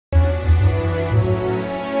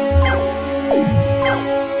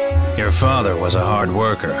Your father was a hard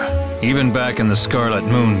worker, even back in the Scarlet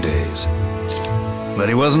Moon days. But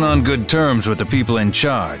he wasn't on good terms with the people in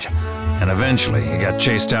charge, and eventually he got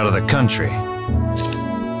chased out of the country.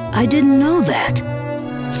 I didn't know that.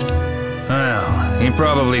 Well, he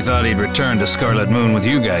probably thought he'd return to Scarlet Moon with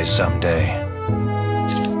you guys someday.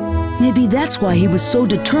 Maybe that's why he was so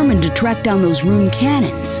determined to track down those rune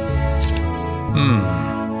cannons.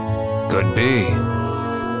 Could be.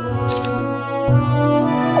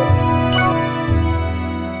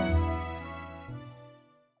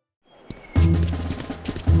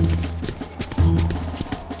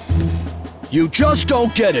 You just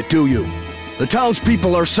don't get it, do you? The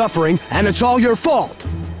townspeople are suffering, and it's all your fault.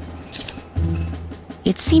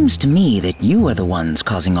 It seems to me that you are the ones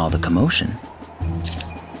causing all the commotion.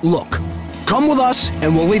 Look, come with us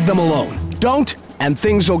and we'll leave them alone. Don't, and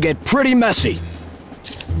things will get pretty messy.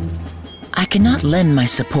 I cannot lend my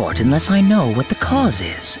support unless I know what the cause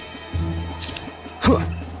is. Huh.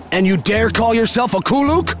 And you dare call yourself a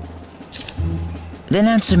Kuluk? Then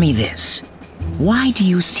answer me this. Why do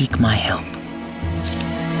you seek my help?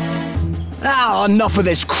 Ah, enough of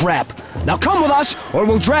this crap. Now come with us, or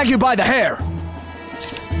we'll drag you by the hair.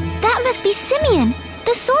 That must be Simeon,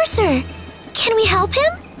 the sorcerer. Can we help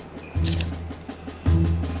him?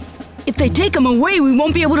 If they take him away, we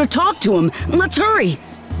won't be able to talk to him. Let's hurry.